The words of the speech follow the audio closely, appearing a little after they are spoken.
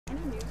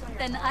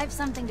then I have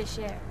something to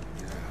share.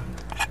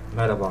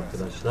 Merhaba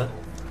arkadaşlar.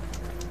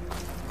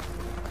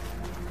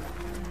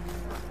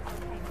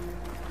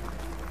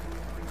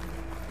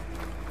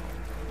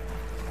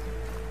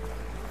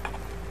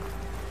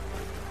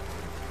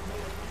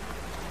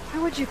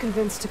 How would you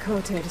convince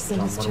Dakota to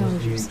send us Canlarımız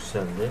iyi challengers?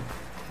 yükseldi.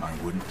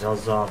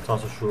 Biraz daha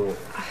artarsa şu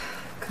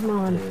Come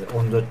on.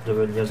 14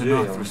 level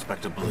yazıyor ya.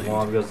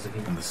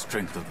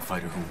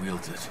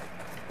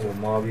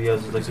 O mavi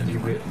yazıdaki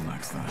gibi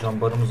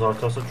can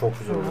artarsa çok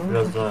güzel olur.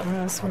 Biraz daha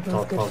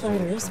hatta fazla olur.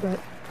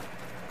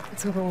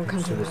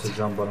 Yükselirse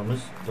can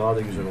daha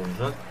da güzel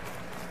olacak.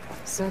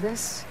 So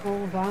this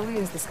whole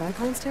valley is the Sky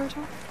Clan's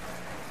territory?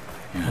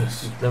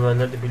 Yes. İlk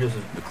levellerde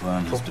biliyorsunuz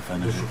çok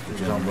düşük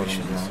can yani.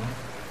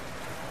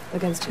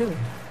 Against who?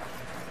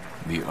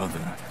 The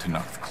other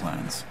Tanakh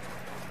clans.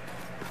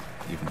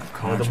 Even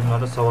the Ya da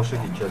bunlarla savaşa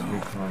gideceğiz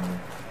büyük ihtimalle.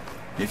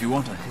 If you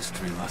want a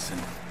history lesson,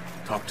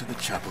 talk to the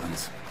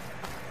chaplains.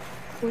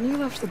 When you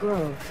left the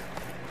grove,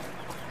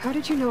 how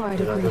did you know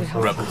I'd agree to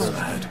help? Rebels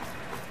ahead.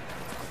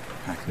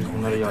 Biz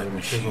bunlara yardım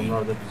edeceğiz.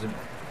 Onlar da bizim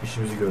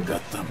işimizi görecek.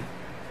 Get them.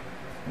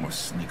 Or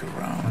sneak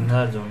around.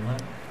 Nerede onlar?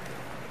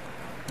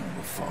 I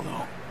will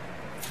follow.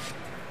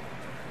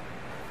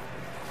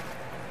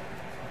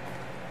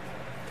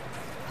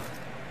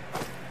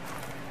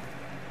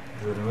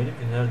 Göremedim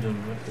ki nerede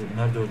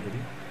onlar? Nerede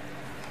öldüreyim?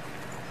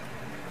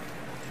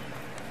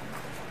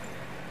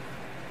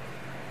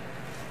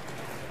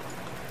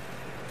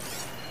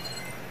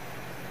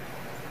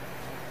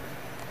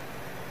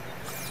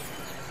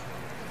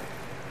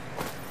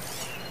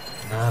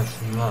 Ha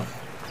şunlar.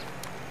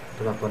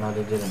 Bırak ben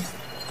hallederim.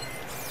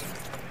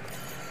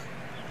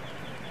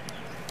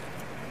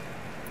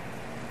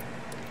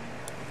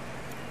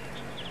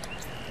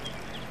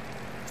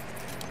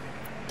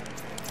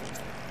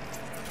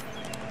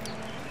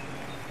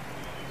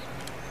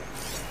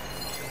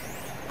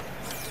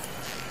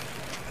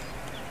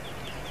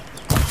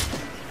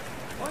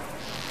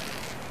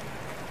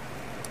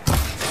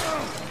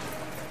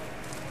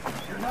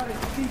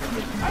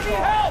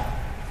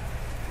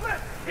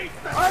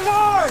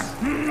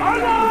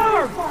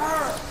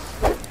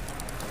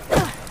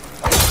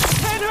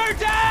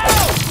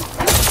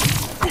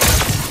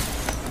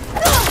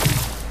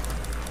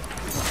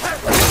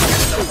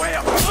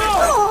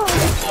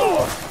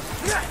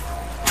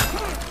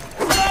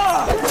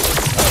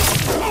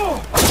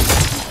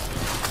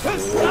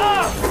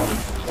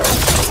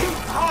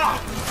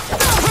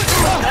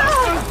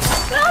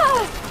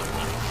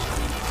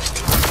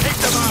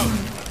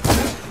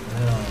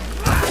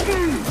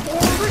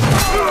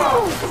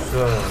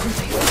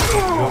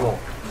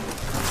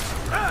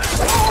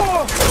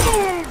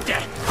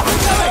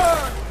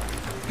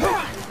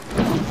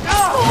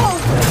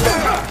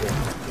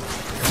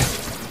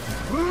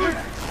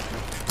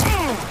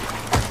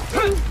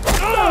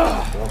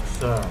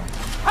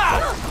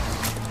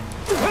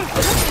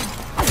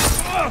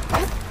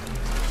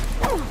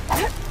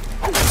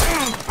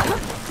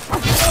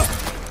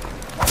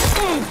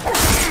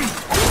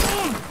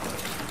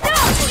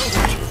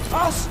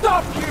 I'll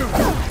stop you!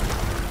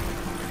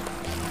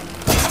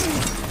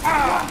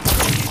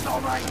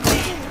 All right,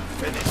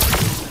 finish.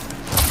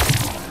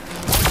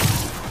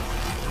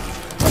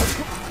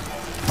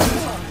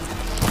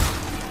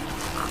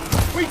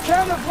 We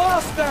can't have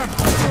lost them!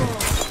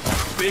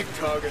 Big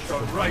targets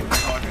are right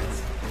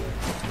targets.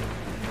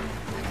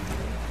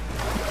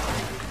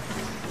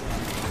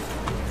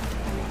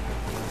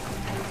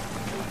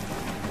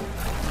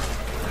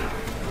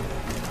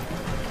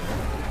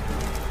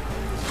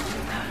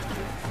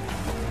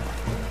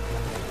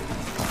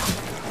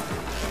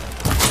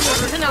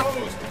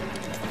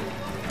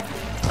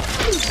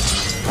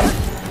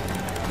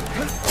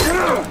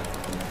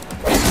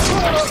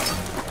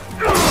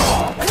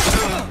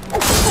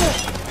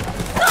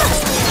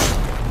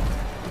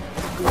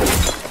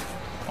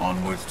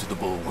 Onwards to the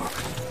bulwark.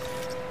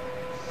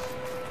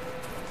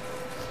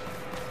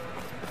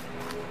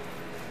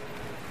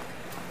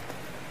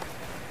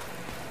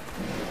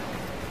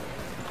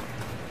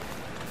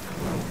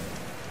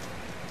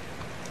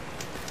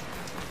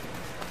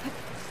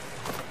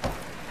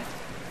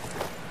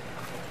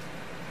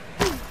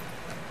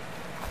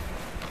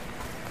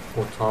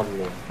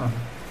 Tablo.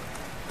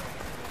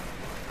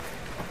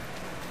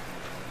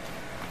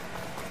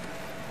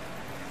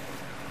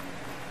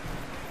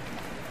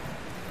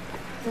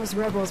 Those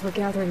rebels were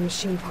gathering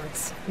machine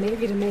parts,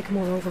 maybe to make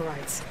more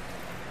overrides.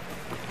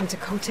 And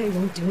Dakota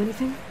won't do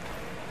anything?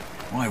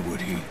 Why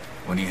would he,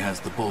 when he has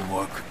the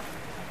bulwark?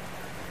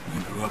 He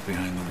grew up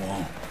behind the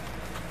wall.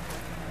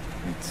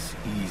 It's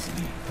easy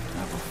to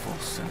have a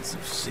false sense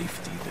of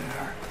safety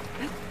there.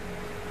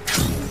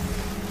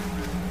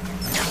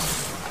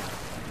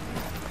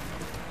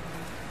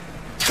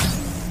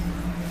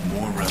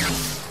 More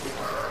rebels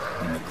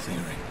in the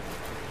clearing.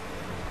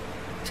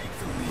 Take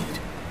the lead.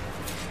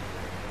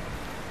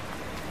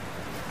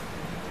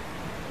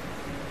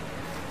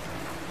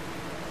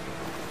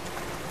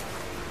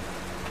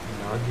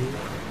 Hadi.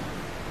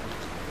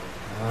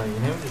 Ha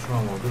yine mi düşman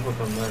var? Dur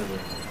bakalım nerede?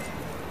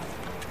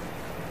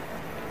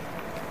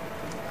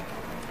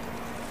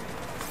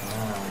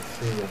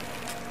 şeyle.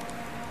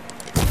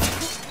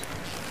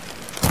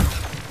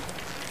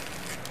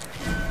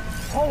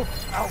 Halt,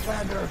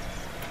 Outlander!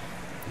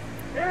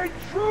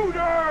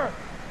 Intruder!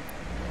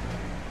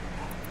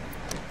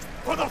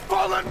 For the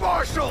fallen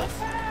marshals!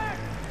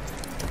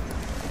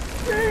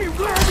 Be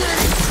ready!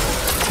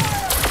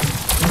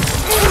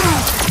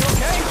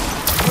 Okay?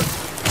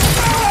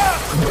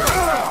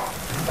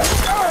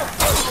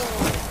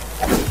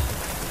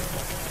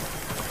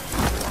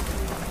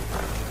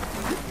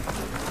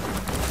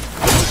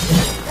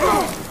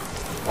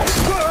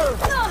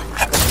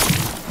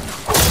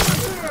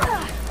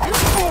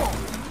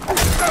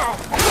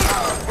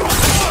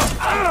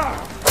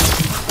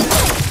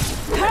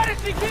 How did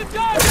she keep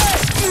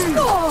dodging?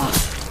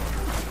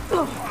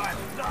 I'm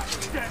not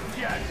dead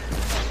yet!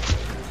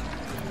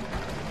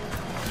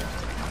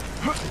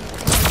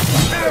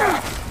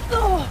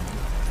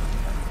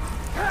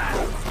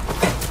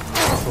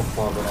 Çok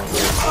pardon abi.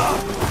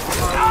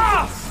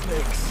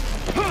 Snakes!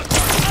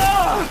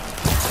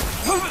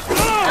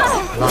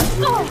 Lan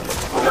yürü git.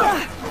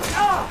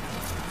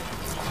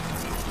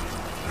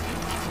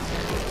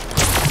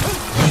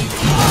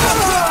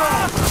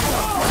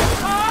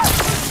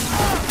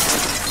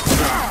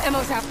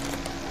 Ammo's out.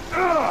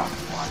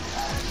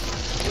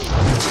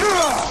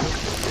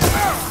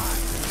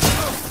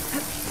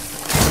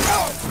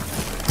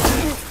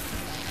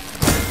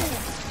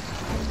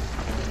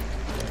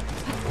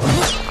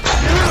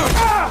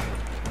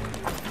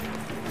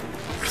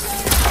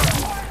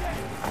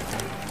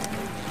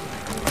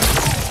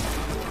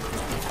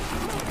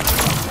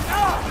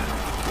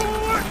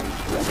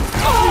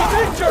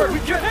 We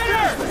can hit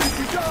her!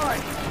 You die!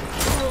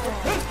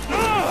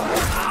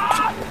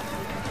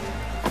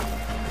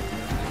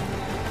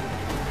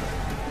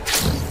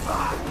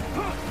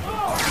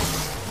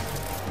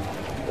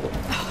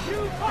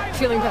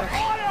 Feeling better.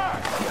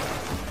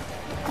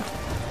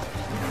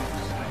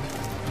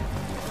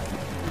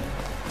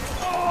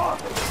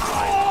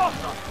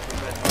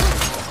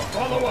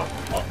 Follow up!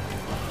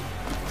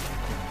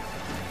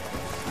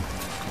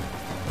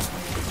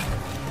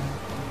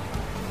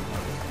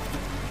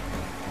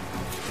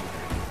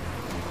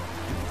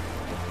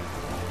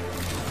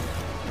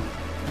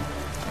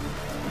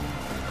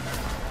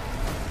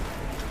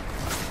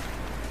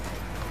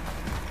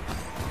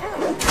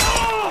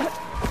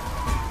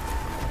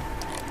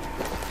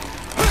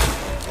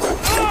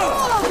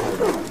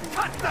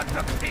 Cut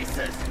them to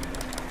pieces!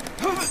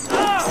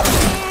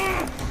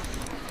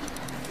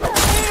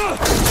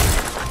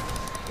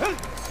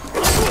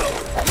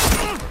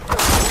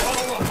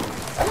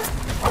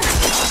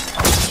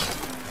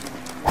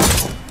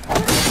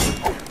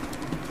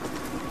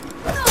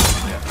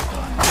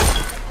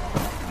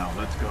 Now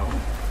let's go.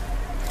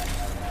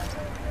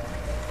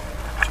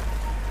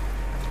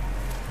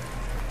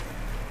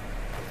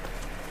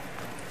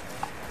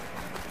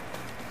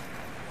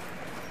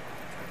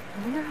 I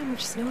wonder how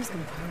much snow is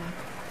gonna pile up.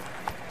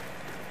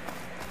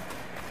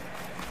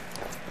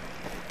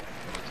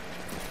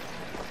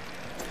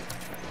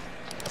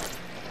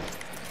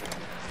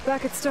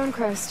 Back at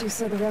Stonecrest, you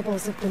said the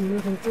rebels have been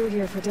moving through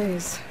here for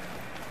days.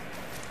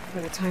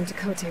 By the time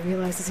Takote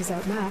realizes he's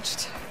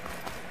outmatched,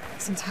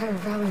 this entire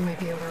valley might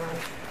be overrun.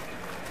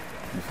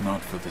 If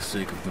not for the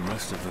sake of the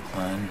rest of the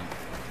clan,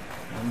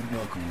 I would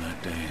welcome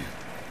that day.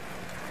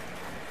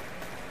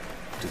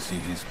 To see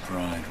his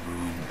pride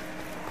ruined.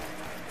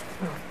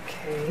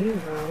 Okay,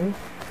 well,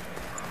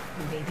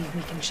 maybe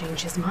we can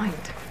change his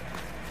mind.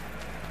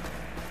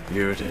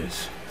 Here it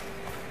is.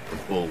 The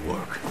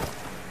bulwark.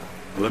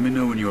 Let me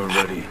know when you are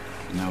ready,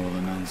 and I will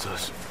announce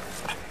us.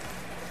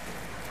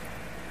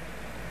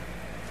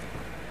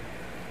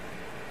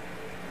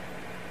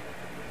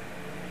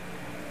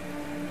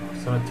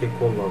 Sana tek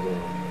kol vardı.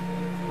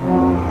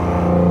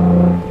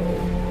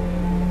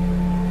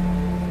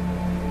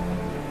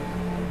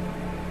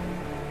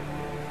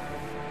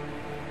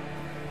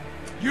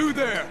 You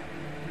there!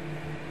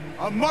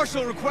 A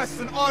marshal requests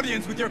an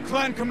audience with your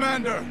clan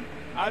commander!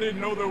 I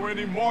didn't know there were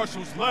any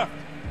marshals left.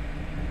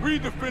 We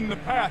defend the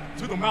path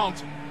to the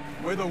mountain,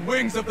 where the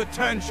wings of the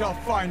 10 shall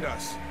find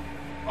us.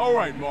 All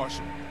right,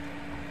 Marshal.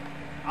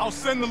 I'll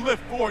send the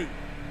lift for you.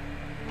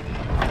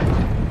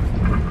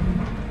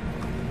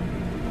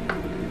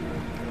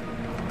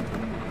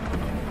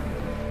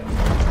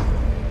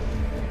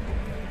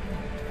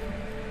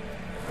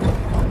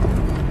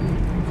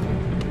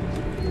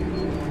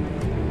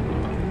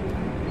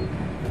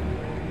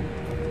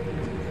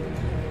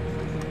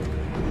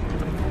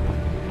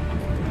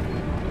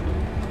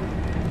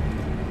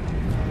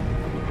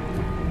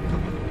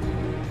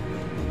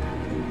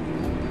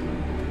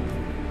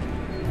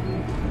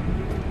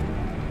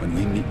 When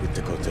we meet with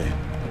Takote,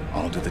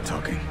 I'll do the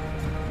talking.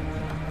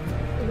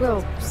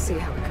 We'll see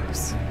how it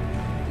goes.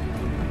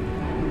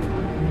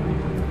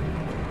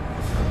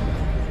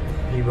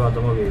 İyi bir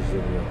adama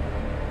benziyor ya.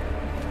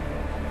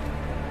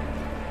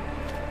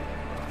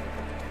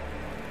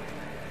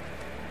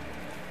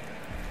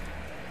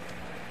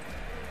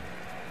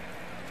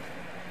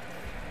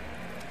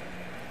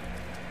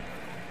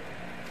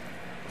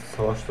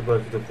 Savaşta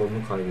belki de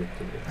kolunu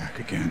kaybetti. Back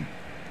again.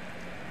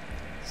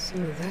 So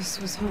this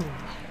was home.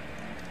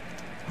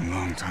 A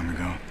long time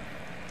ago.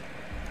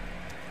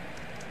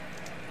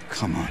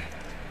 Come on.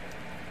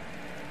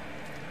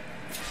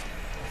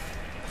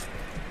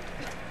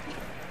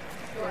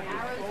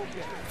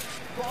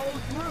 Follow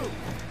through.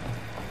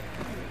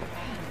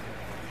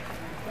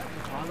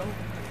 Follow.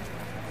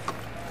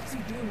 What's he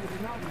doing with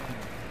the mountain?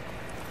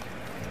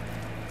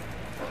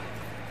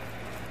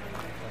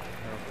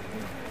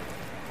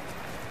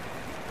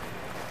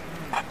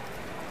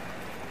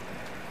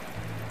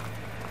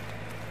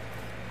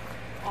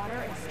 Honor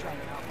and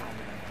strength.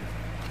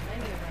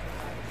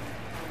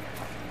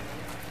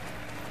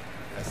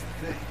 That's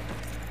the thing.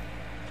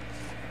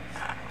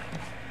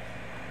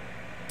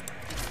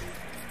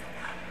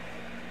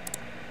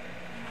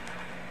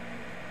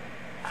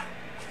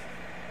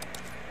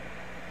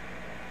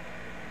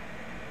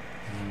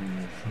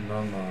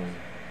 Şundan lazım.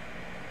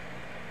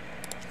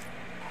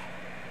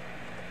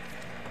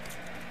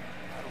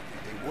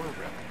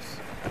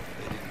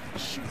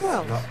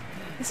 Well,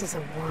 this is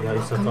a warm Yay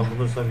welcome. satan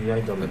bulursam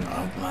yay da An alırım.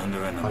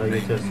 outlander and a Para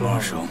named yeterse o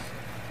marshal.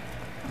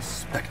 A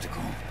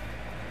spectacle.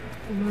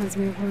 Reminds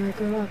me of where I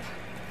grew up.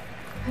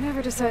 I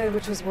never decided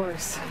which was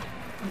worse.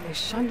 When they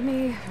shunned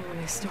me, or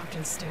when I stopped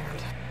and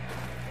stared.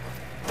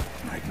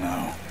 Right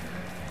now,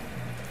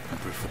 I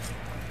prefer...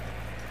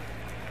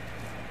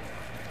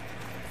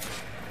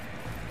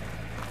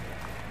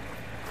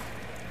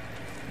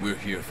 We're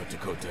here for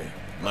Tekote.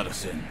 Let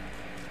us in.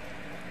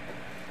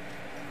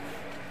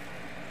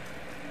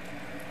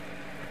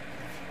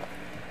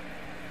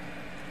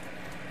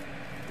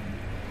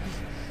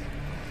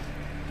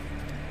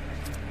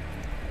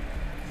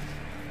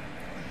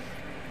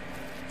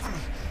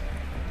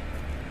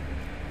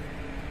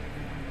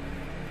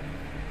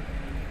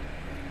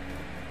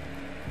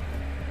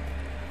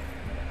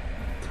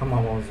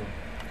 Tamam o zaman.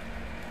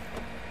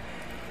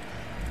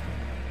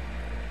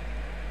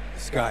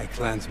 Sky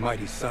Clan's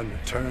mighty son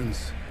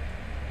returns.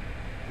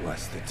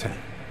 Bless the 10.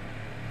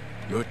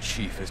 Your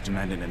chief has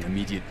demanded an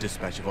immediate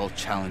dispatch of all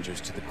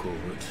challengers to the cool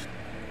route.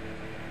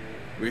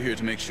 We're here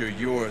to make sure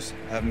yours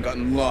haven't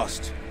gotten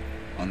lost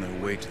on their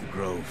way to the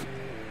grove.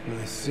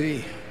 I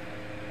see.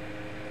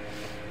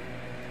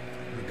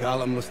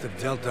 Regala must have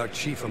dealt our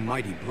chief a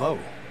mighty blow,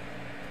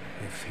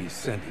 if he's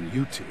sending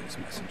you two as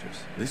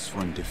messengers. This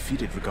one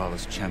defeated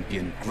Regala's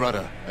champion,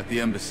 Grutta, at the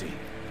embassy.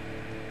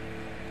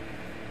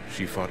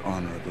 She fought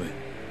honorably.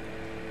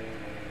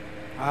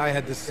 I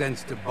had the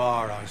sense to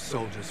bar our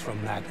soldiers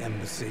from that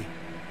embassy.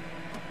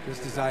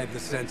 Just as I have the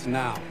sense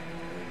now to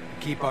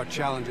keep our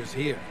challengers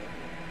here.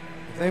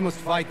 If they must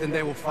fight, then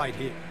they will fight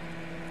here.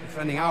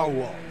 Defending our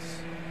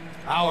walls.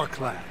 Our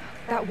clan.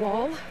 That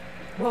wall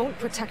won't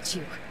protect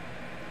you.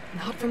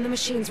 Not from the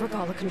machines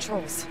Regala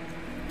controls.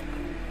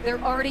 They're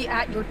already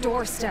at your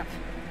doorstep.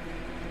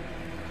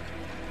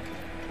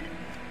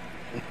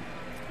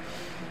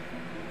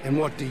 And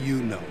what do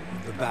you know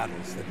of the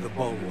battles that the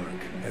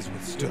bulwark has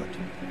withstood?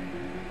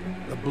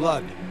 The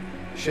blood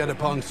shed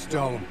upon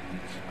stone.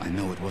 I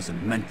know it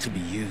wasn't meant to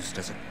be used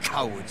as a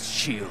coward's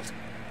shield.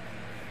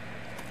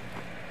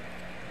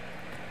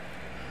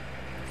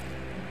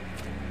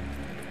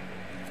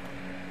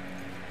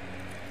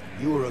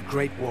 You were a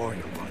great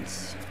warrior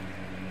once.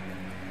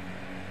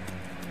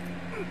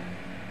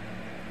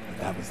 But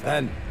that was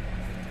then.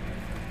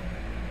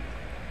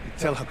 You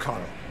tell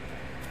Hikaru,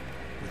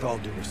 with all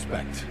due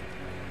respect,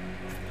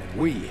 that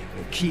we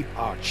will keep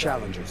our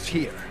challengers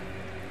here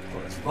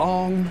for as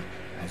long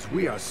as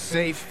we are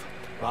safe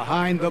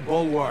behind the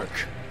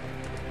bulwark.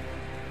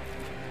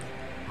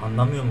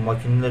 Anlamıyorum,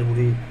 makineler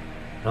burayı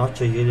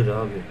rahatça gelir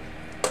abi.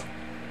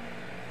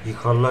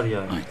 Yıkarlar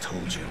yani. I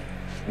told you,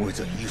 words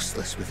are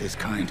useless with his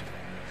kind.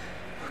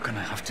 We're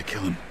gonna have to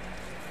kill him.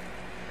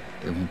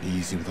 It won't be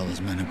easy with all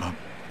his men about.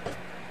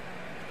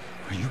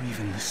 Are you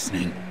even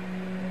listening?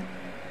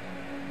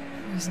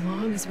 For as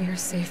long as we are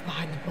safe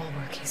behind the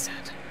bulwark, he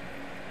said.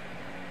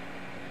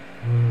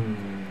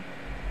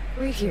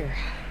 Wait here.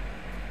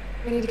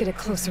 We need to get a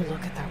closer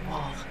look at that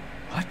wall.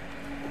 What?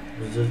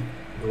 Biz de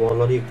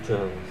duvarları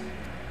yıkacağız.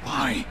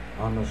 Why?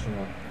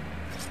 Anlaşılmaz.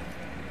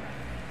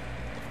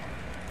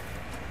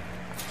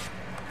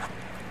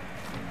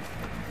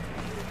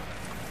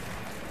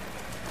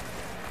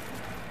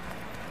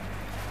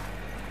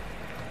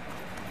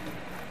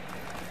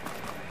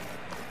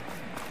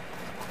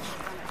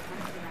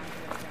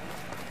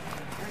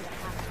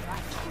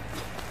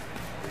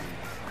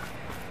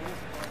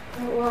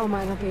 That wall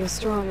might not be as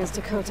strong as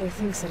Tekote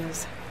thinks it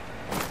is.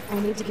 I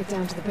need to get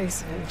down to the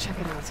base of it and check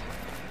it out.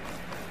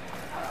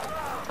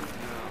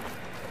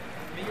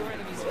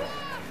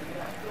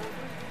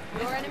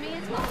 Your enemy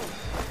is mine.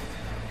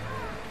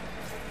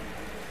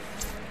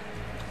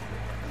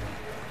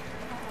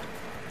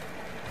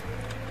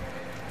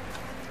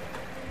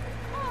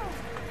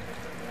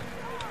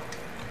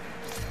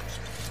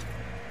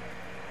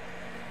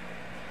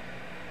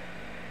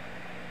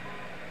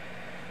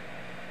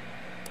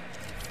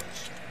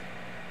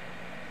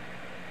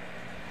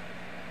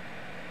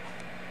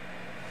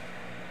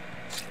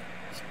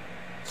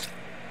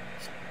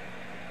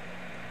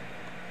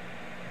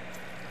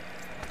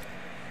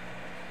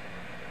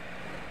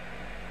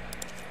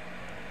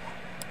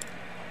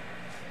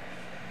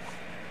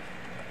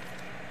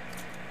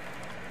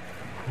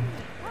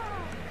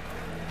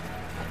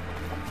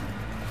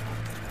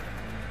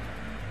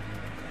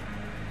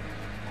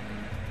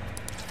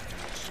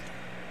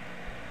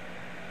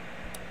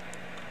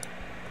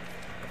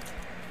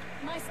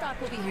 stock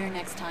will be here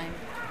next time.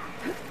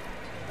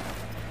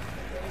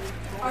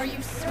 Are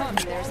you certain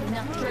there's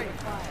enough to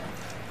fire?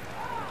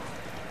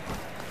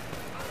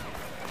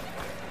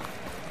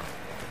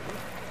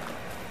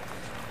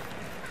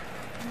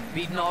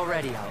 Beaten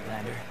already,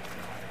 Outlander.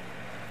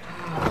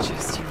 Oh,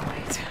 just you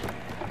wait.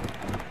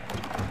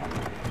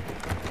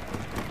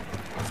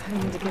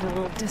 I need to get a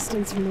little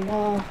distance from the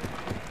wall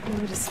in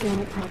order to scan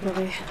it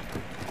properly.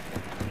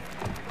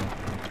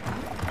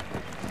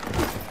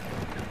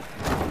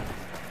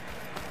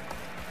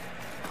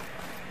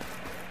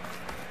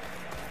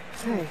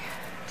 Okay,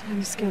 time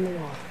to scan the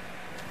wall.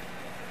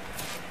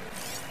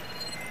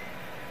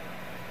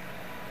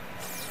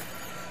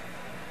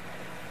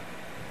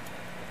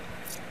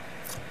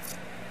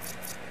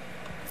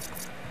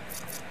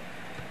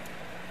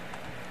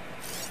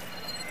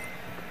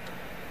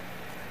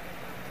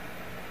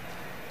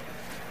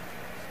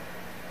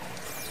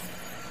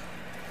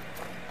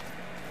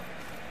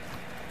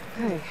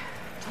 Okay,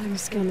 time to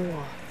scan the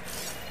wall.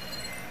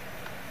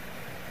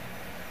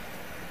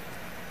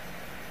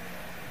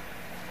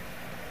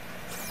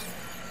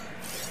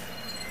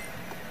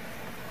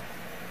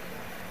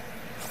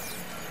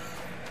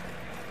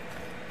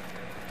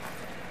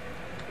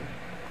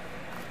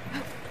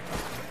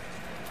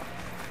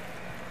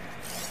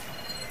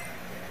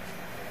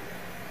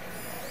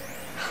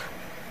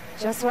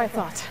 Just what I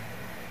thought.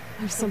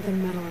 There's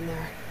something metal in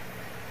there.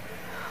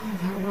 Oh,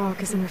 that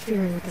rock is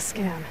interfering with the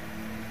scan.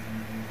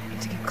 I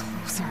need to get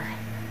closer.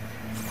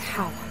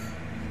 How?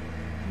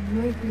 I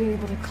might be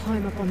able to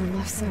climb up on the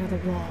left side of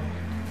the wall,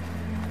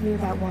 near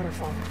that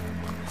waterfall.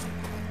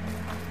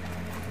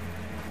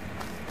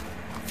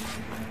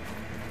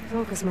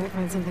 Focus might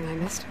find something I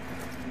missed.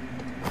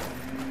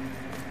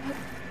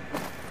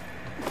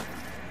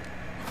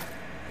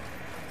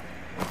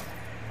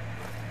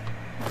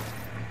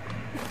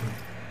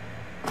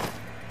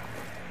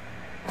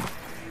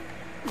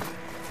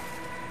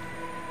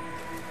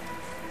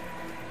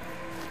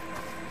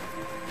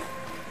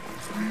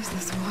 Where's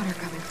this water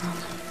coming from?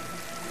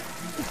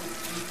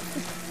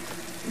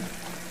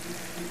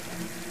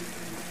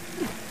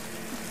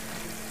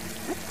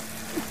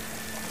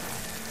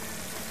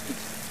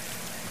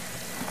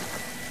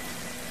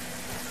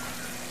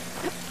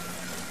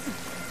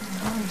 The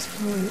water's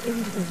flowing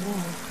into the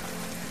wall,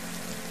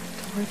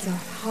 towards a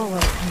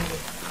hollow, maybe.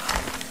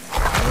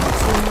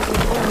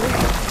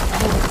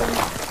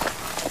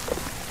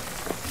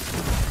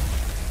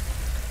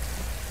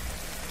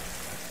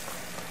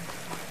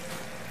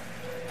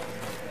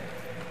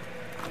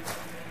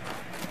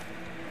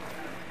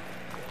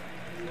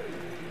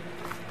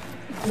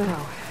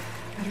 Now,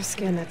 better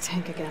scan that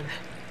tank again.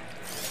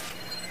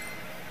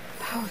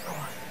 Power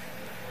core.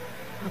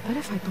 I'll bet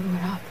if I blew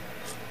it up.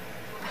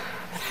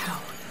 But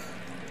how?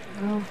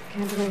 Well,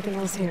 can't do anything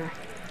else here.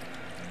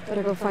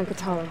 Better go find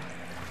Katalo.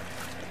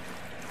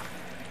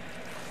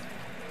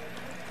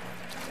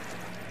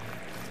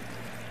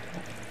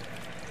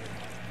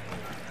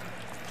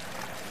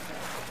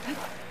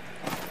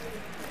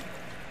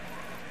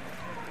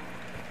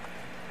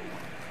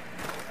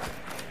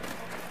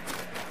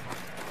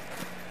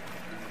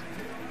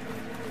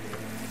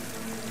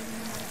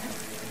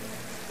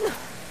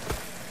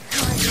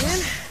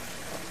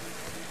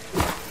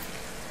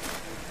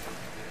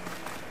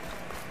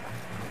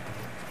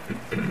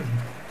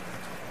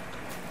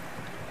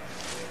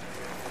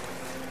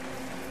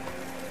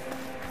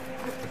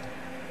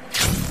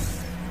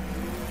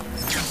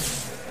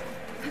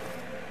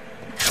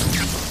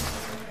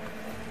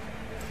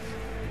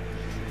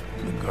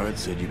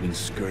 Said you've been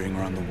scurrying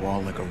around the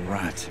wall like a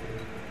rat.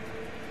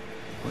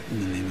 What in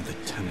the name of the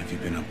 10 have you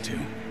been up to?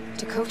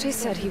 Dakote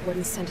said he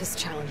wouldn't send his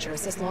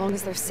challengers as long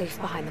as they're safe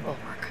behind the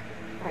bulwark,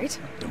 right?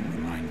 Don't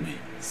remind me.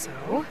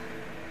 So,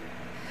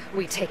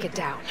 we take it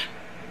down.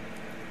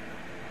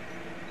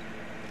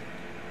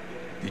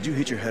 Did you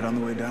hit your head on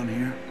the way down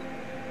here?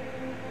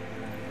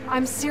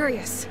 I'm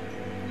serious.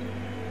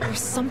 There's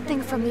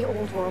something from the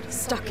old world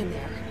stuck in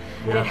there,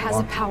 and it has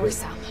a power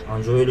cell.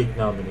 Anca öyle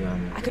ikna oldum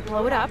yani. I could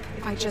blow it up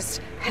if I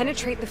just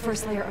penetrate the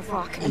first layer of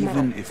rock and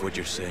metal. Even if what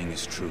you're saying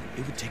is true,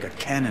 it would take a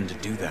cannon to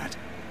do that.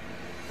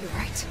 You're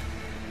right.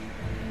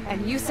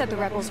 And you said the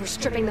rebels were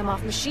stripping them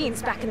off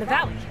machines back in the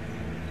valley.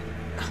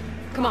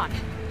 Come on.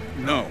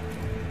 No.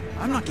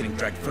 I'm not getting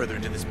dragged further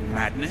into this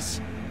madness.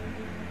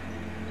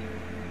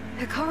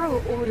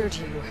 Hikaru ordered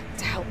you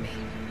to help me.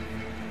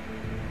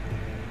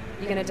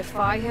 You gonna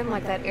defy him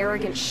like that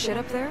arrogant shit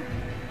up there?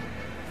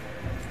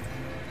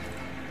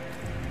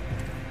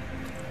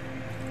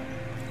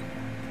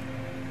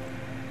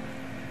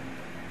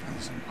 That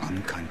was an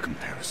unkind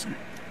comparison.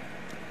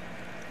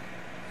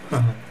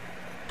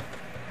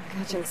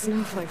 Catching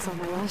snowflakes on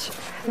my lash.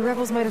 The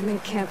rebels might have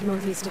made camp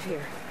northeast of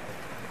here.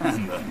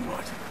 And then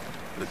what?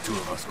 The two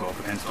of us go up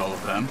against all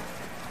of them?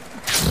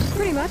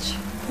 Pretty much,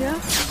 yeah.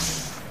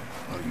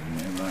 Oh, you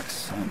may lack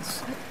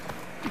sense.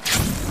 You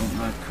don't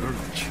lack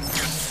courage.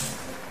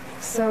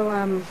 So,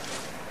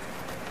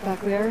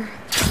 back there,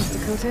 is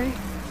Dakote?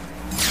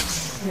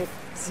 It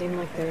seemed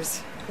like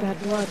there's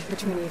bad blood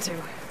between you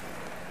two.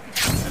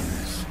 There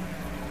is.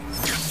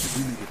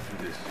 gonna get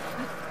through this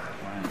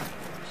plan of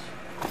yours.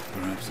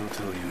 Perhaps I'll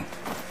tell you.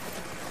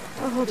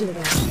 I'll hold you to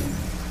that.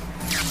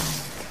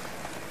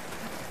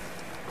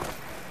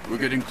 We're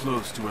getting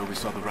close to where we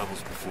saw the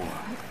rebels before.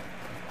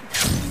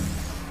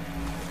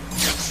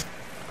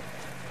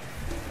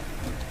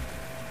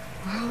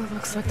 Well, it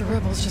looks like the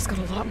rebels just got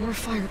a lot more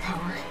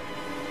firepower.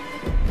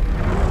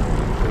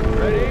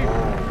 Ready?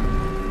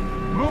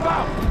 Move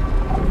out!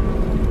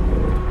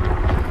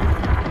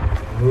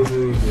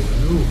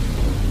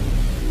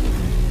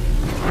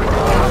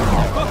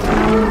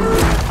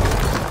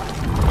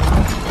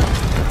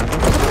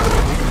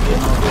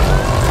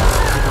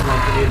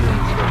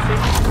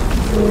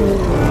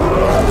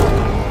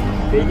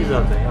 Belli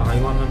zaten ya,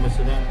 hayvanlar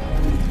mesela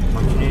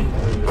makineyi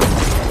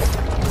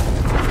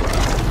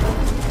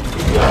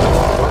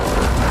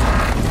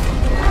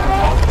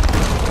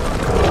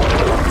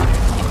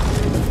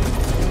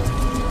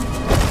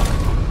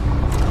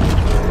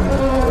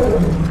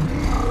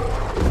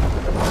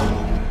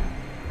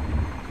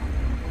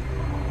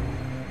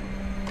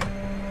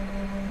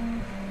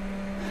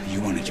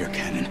You wanted your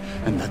cannon,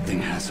 and that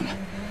thing has them.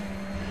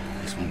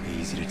 This won't be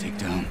easy to take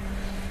down,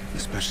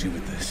 especially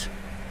with this.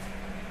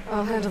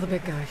 I'll handle the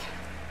big guy.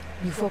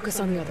 You focus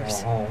on the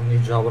others. Aha,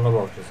 onun icabına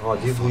bakacağız.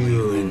 Hadi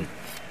buyurun.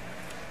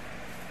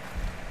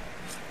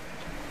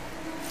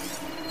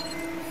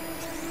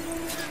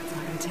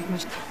 Not gonna take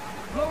much.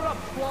 Load up,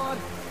 squad.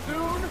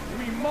 Soon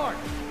we march.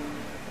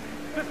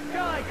 The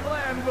Sky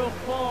Clan will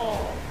fall.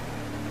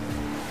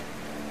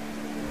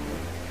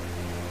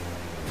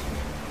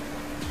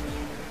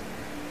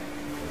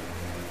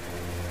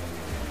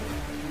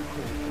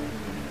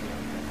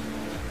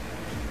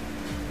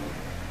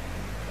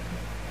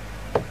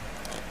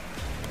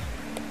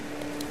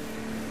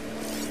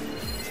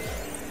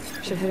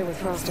 Should hit it with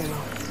frost ammo.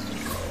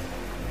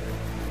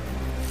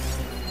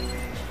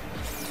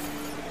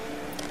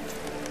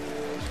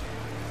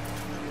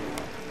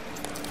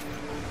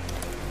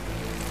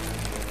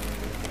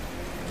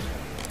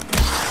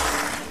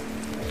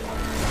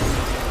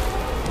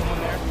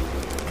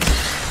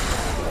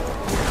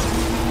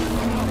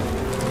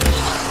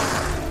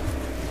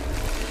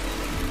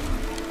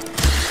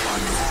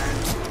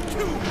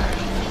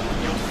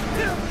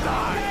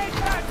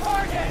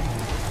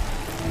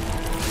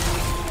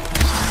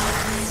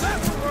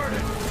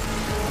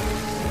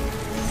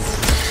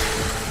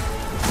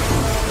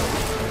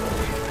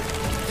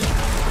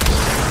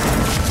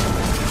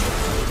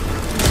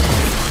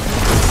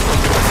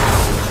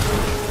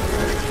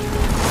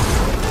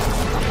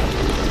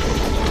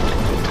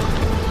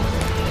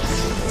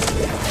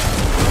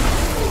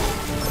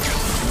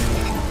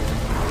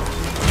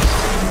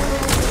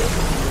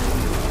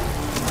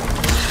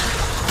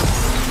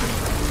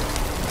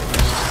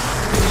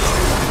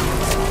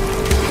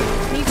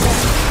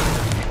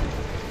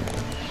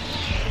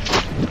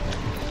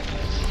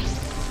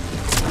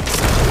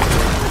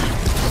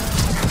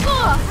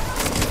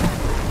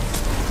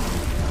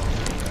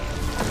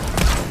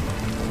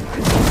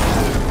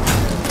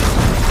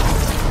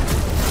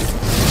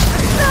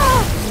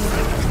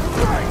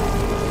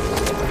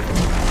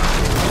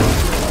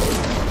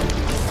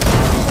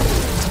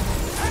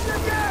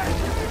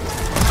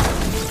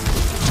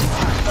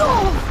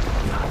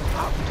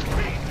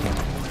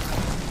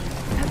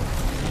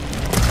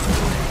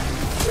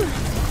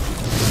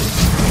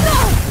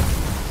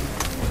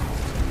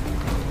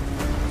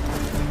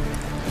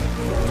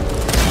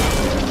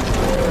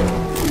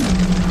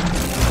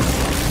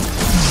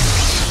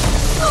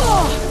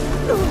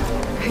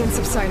 Pain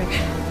subsiding.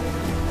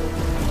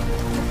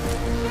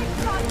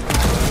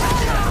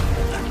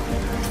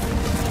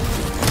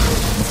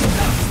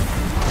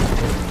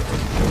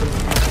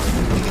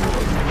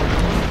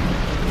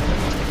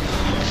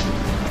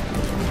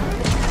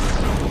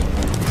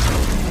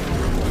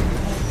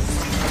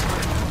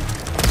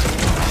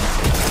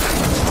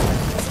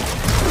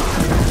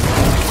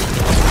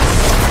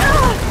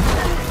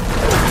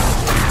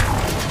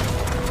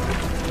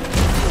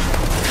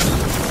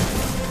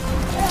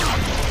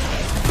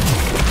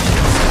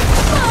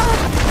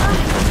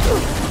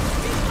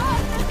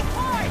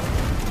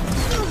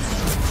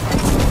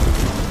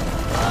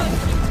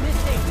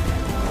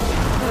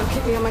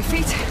 Keep me on my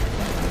feet.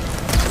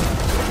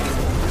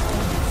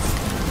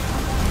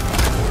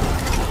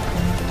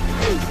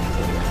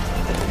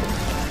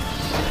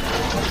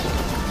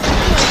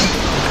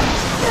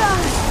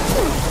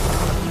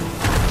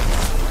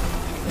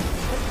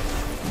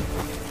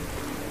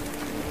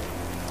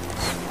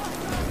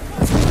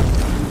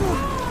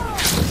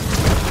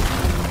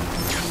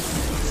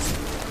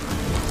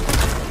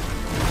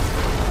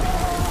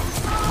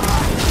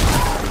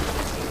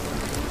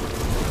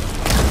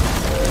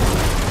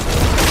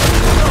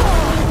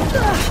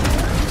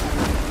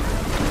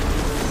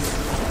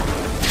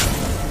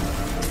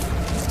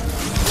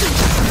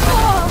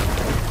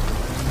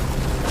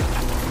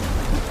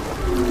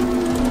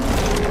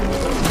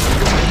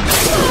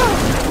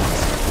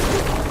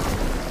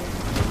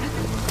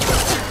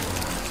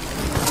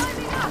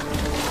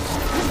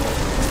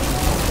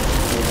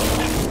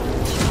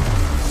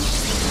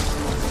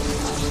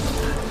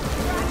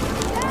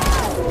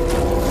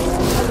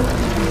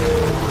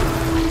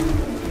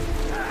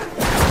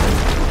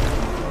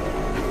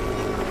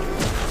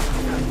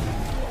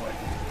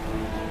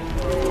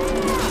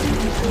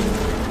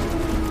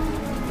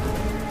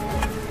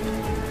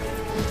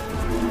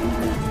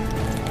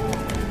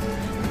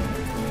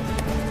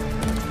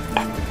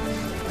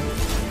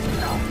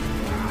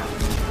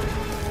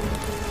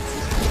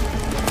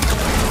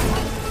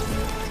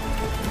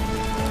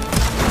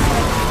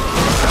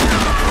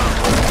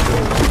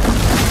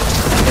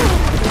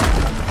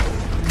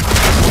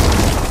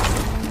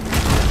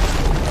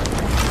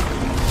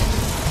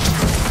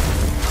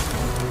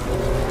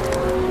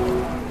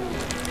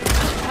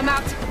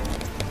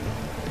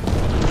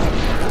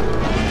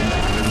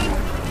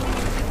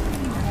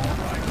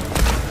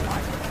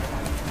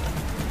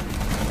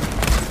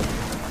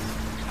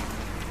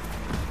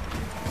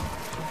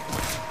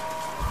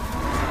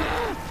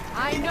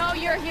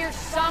 know you're here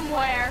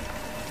somewhere.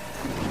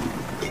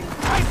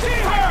 I see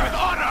her! With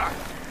honor!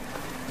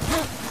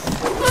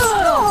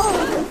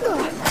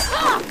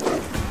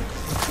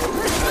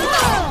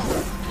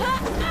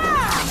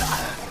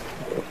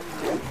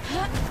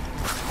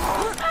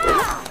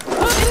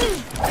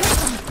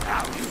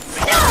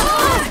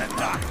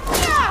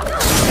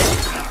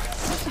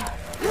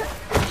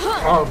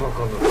 Al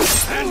bakalım.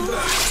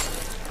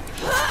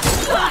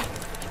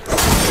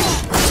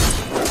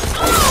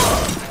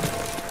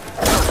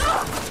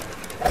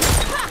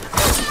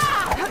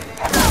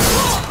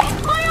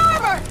 My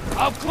armor!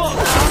 Up close!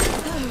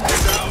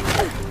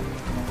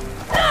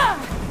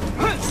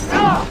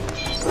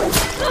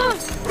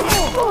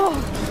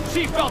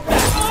 She felt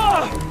that!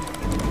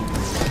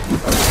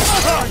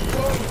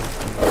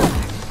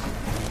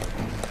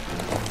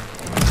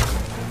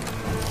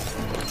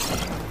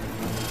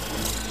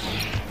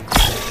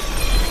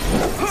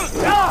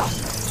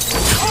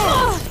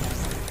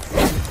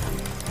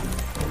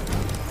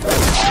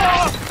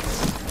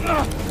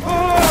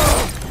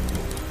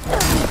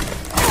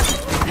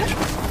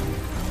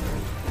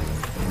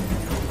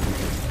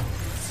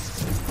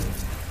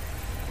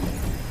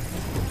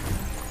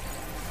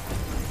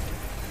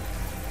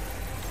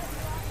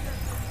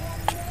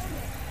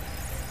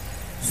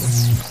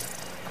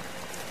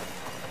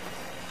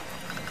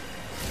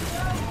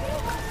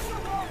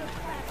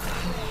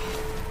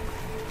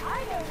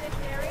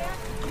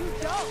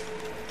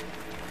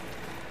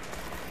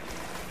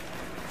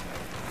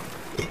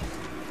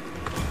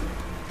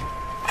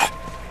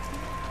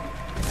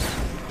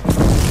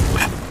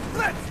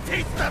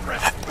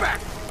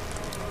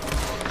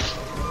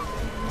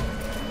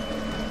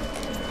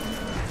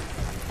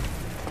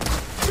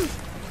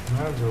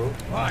 Nerede o?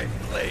 My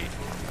blade!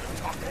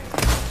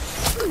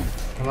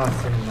 Ulan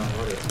senin lan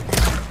var ya.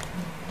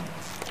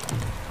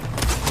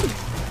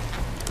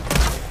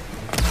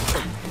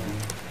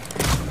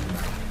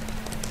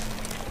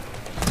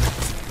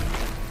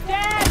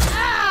 Dad!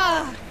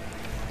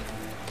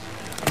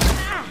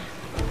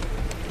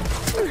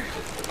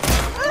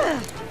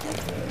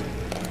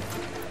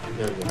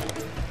 Gel gel.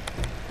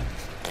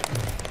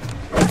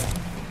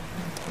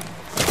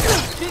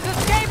 She's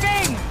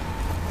escaping!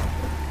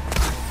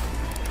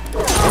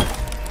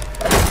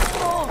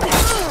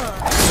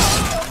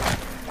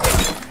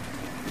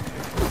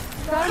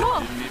 Got him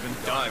off. Didn't even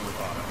die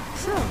without him.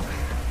 So,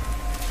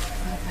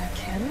 not that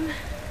cannon.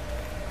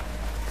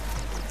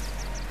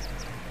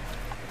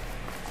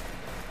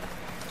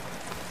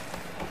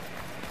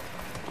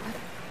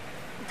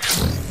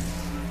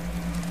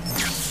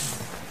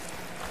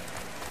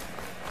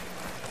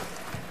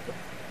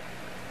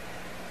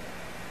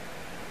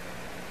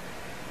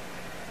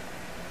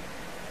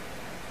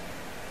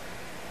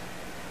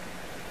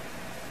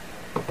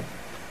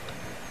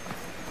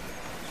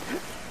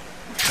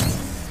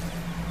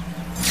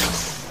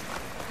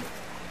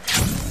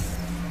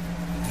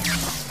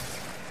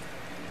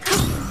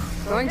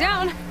 Going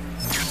down.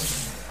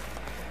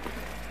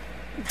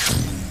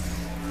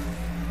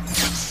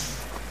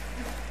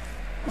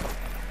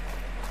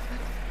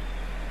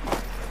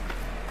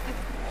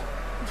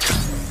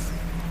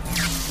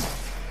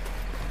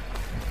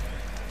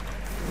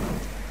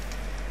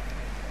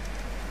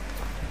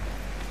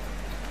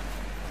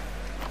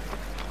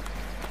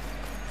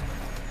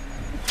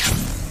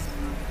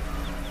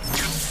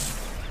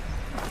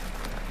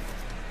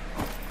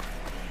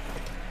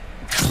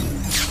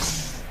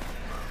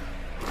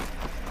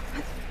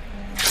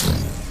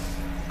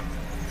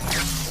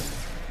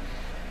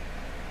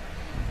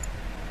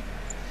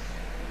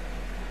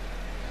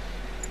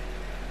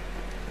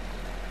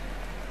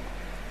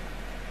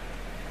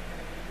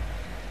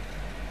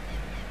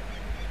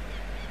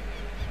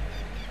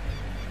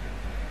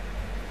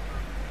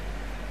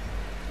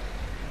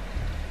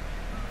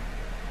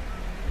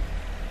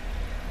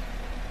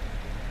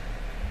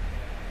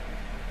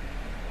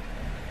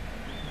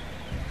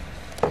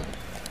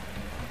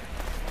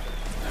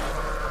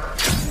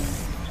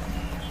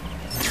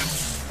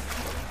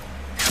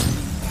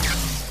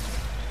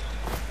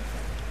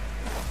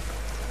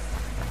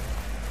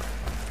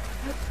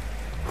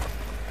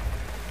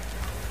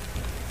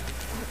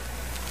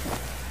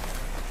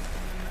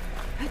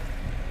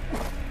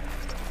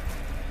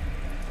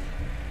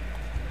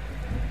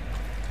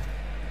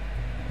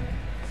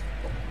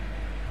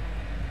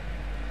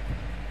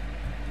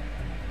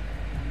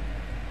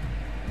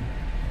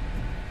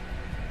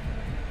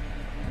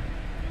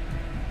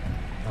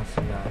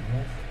 Nasıl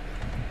yani?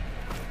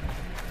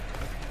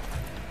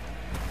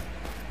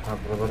 Ha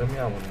buraları mı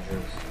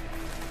yağmalayacağız?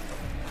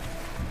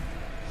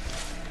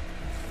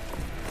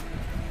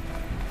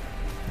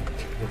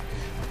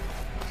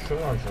 Şu mu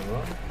acaba?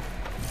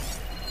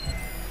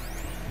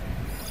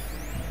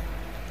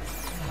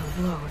 I'll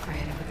blow if I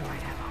hit it with the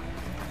right ammo.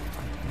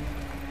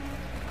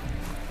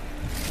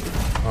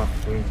 Ha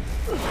buyum.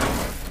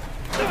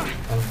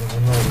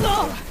 Bu ne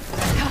oldu?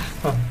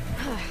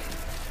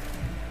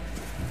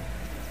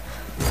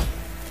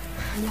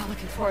 I'm not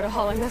looking forward to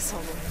hauling this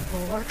home with the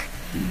bulwark.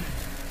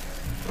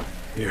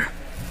 Here.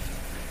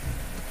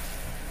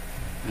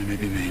 I may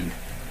be maimed,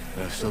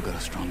 but I've still got a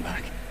strong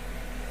back.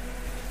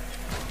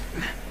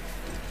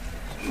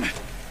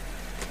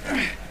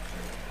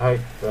 Hay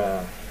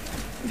be.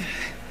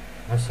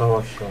 Ne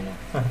savaşçı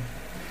ama.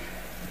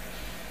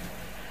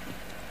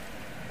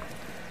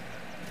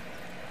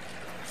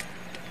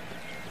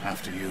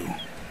 After you.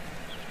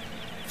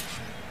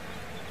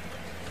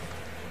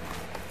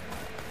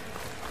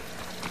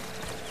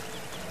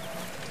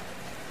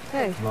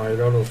 Hey,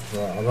 Helal olsun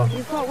ha. Adam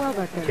you fought well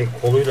back there.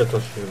 tek koluyla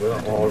taşıyor böyle I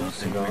did ağır bir not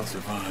think silah. we'd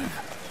survive.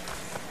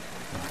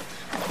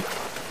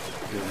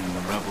 But killing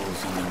the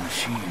rebels and the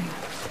machine,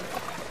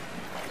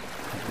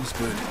 it was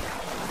good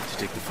to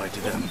take the fight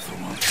to them for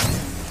once.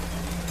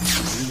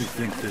 I really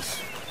think this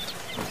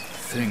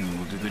thing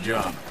will do the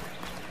job.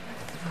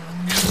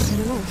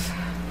 Good enough.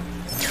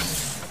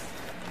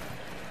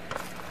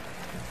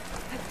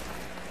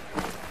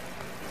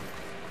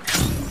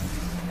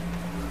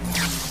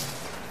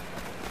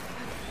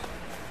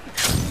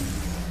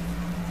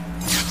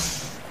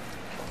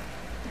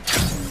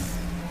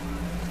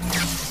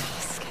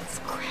 Skin's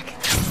cracking.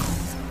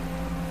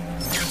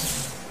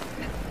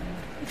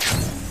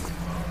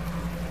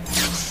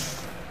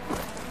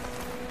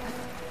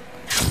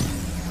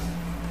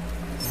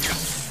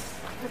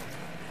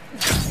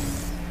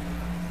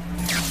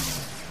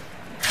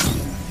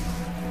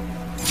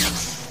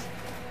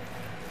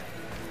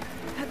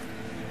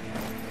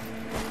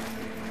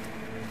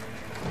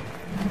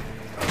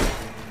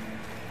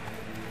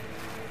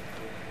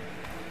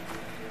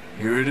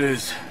 Here it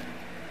is.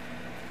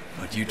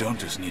 But you don't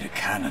just need a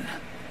cannon.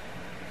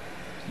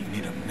 You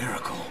need a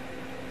miracle.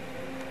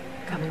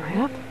 Coming right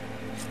up.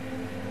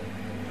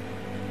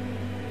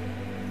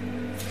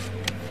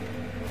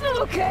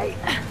 Okay.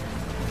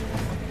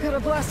 Gotta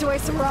blast away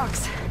some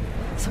rocks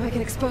so I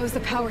can expose the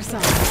power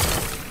cell.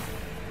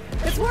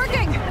 It's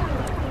working!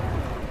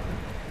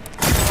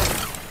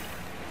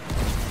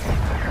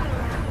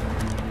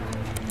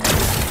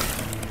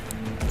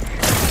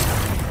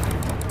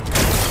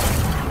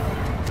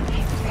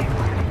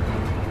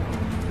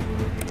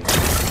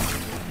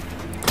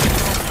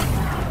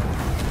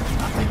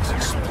 Nothing's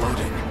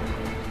exploding.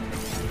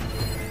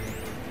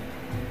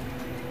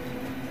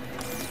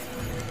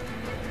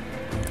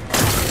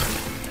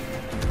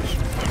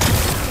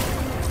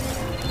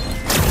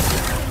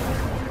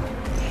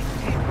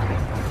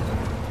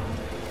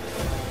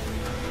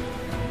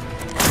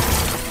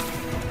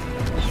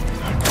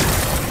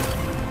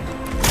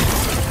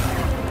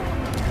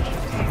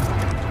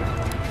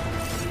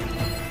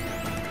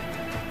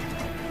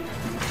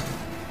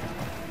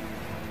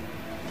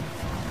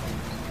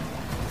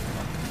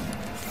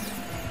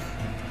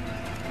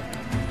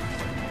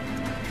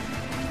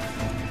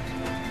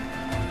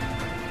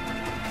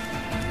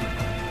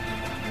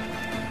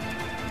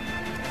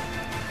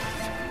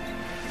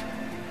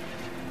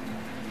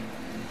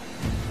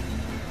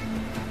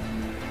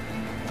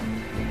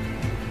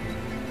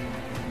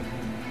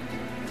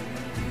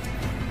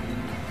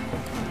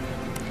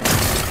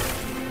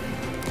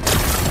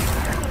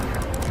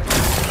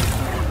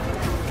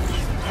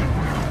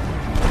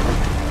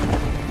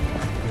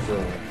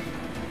 Güzel.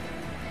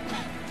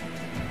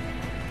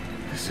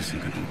 This isn't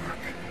gonna work.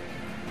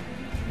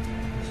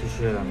 Nasıl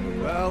işe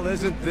yaramıyor? Well,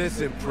 isn't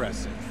this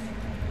impressive?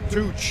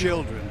 2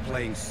 children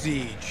playing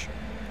siege.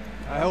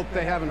 I hope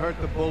they haven't hurt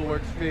the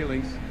bulwark's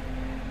feelings.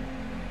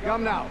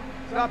 Come now,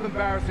 stop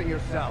embarrassing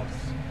yourselves.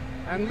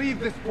 And leave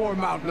this poor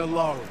mountain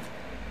alone.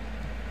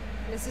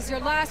 This is your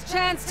last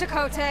chance,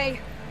 Takote.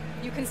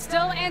 You can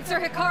still answer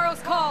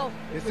Hikaru's call.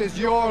 This is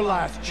your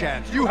last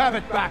chance. You have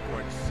it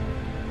backwards.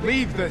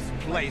 Leave this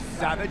place,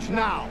 Savage,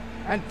 now.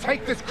 And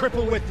take this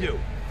cripple with you.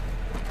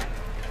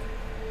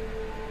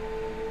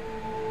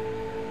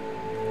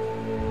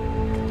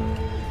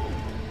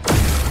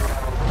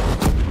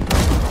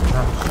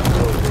 Ha, şimdi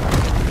oldu.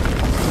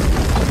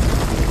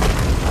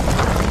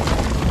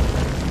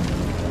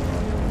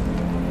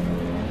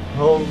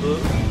 Ne oldu?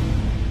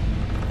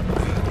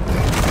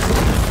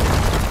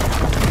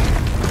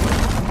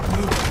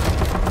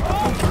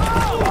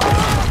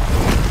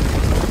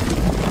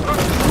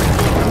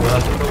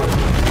 Merak etme.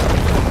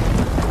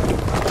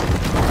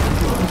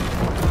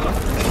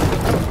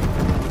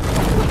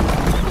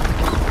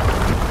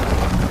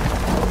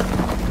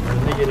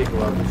 Ne gerek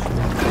vardı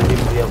şimdi?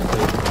 Şimdi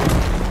yapsaydım.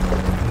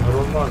 Bunlar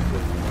olmazdı.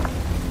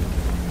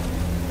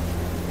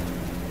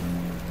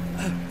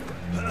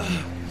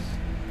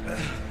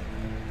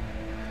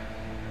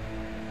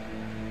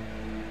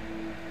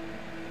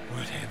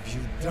 What have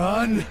you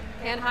done?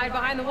 Can't hide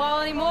behind the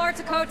wall anymore,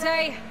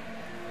 Takote.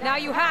 Now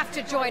you have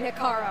to join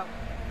Hikaru.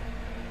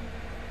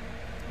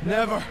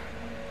 Never.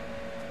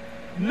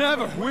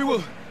 Never. We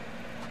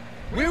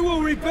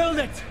will rebuild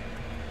it.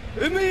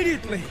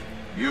 Immediately.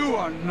 You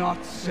are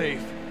not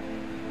safe.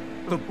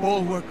 The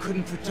bulwark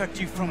couldn't protect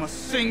you from a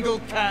single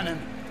cannon,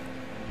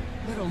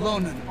 let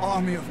alone an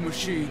army of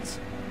machines.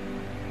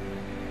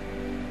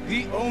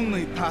 The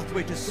only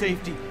pathway to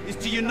safety is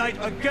to unite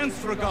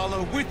against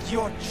Regalo with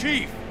your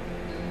chief.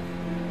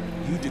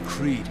 You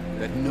decreed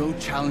that no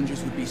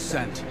challengers would be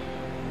sent,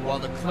 while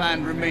the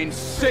clan remained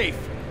safe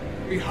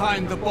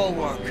behind the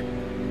bulwark.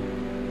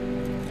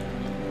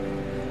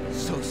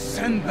 So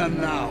send them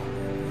now.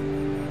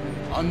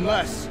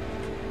 Unless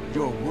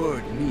your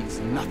word means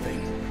nothing.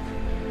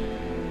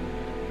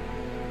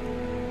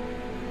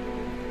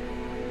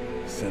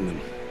 Send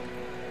them.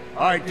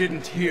 I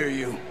didn't hear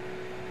you.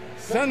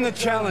 Send the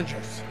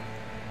challengers.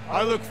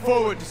 I look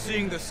forward to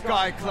seeing the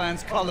Sky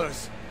Clan's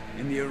colors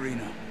in the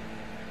arena.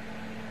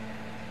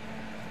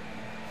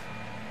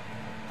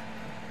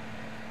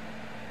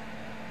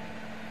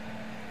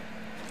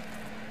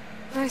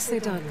 Nicely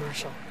done,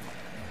 Marshal.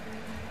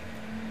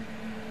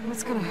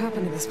 What's gonna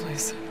happen to this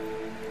place?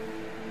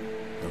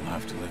 They'll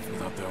have to live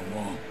without their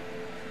wall.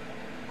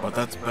 But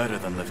that's better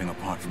than living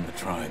apart from the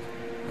tribe,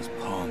 as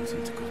pawns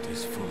in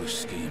Tekote's foolish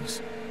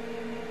schemes.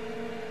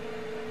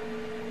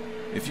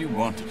 If you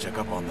want to check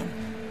up on them,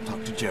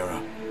 talk to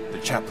Jera, the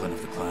chaplain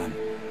of the clan.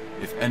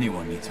 If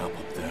anyone needs help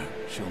up there,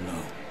 she'll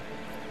know.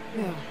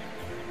 Yeah,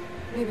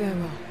 maybe I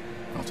will.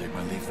 I'll take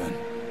my leave then.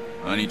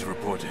 I need to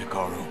report to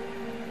Hikaru.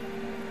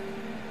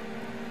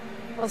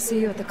 I'll see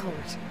you at the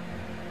culvert.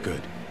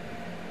 Good.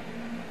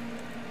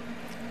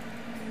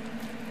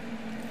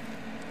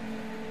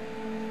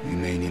 We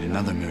may need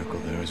another miracle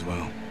there as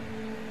well.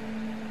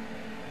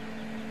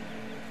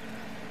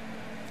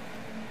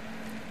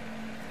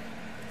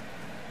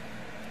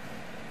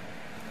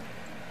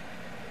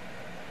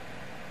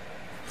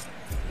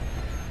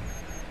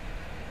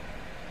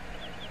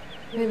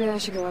 Maybe I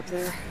should go up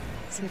there,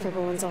 see if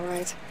everyone's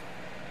alright.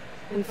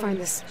 And find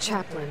this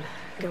chaplain,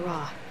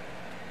 Gara.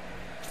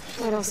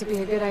 Might also be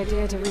a good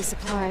idea to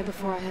resupply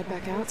before I head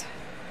back out.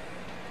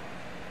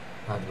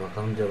 Hadi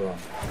bakalım devam.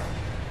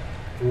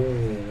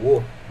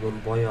 Oo, yol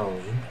bayağı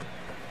uzun.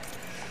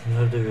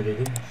 Şunları da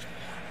görelim.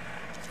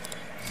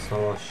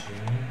 Savaşçı.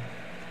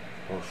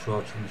 Bak şu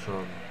açılmış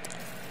abi.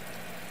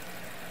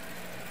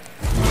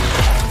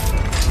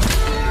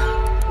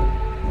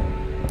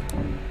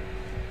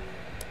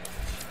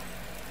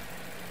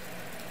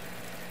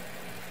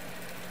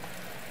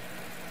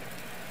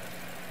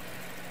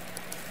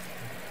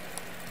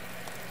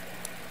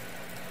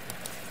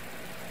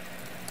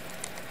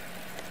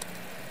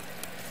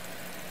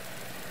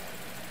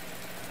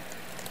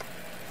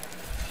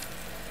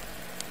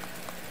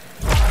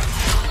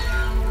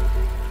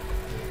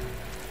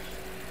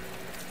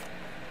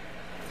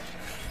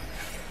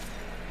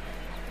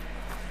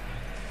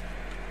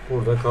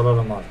 Burada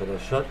kalalım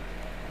arkadaşlar.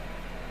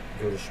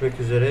 Görüşmek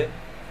üzere.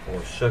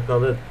 Hoşça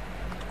kalın.